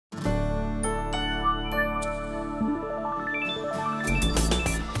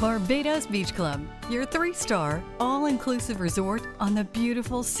Barbados Beach Club, your 3-star, all-inclusive resort on the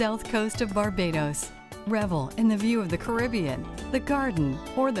beautiful south coast of Barbados. Revel in the view of the Caribbean, the garden,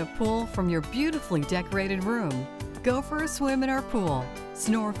 or the pool from your beautifully decorated room. Go for a swim in our pool,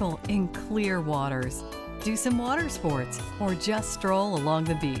 snorkel in clear waters, do some water sports, or just stroll along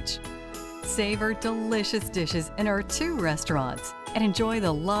the beach. Savor delicious dishes in our 2 restaurants and enjoy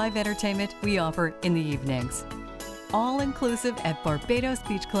the live entertainment we offer in the evenings. All-inclusive at Barbados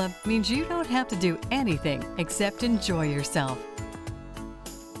Beach Club means you don't have to do anything except enjoy yourself.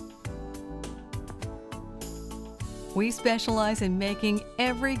 We specialize in making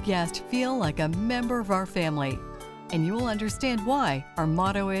every guest feel like a member of our family, and you will understand why our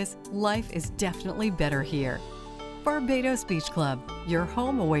motto is, life is definitely better here. Barbados Beach Club, your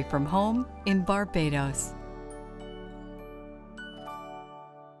home away from home in Barbados.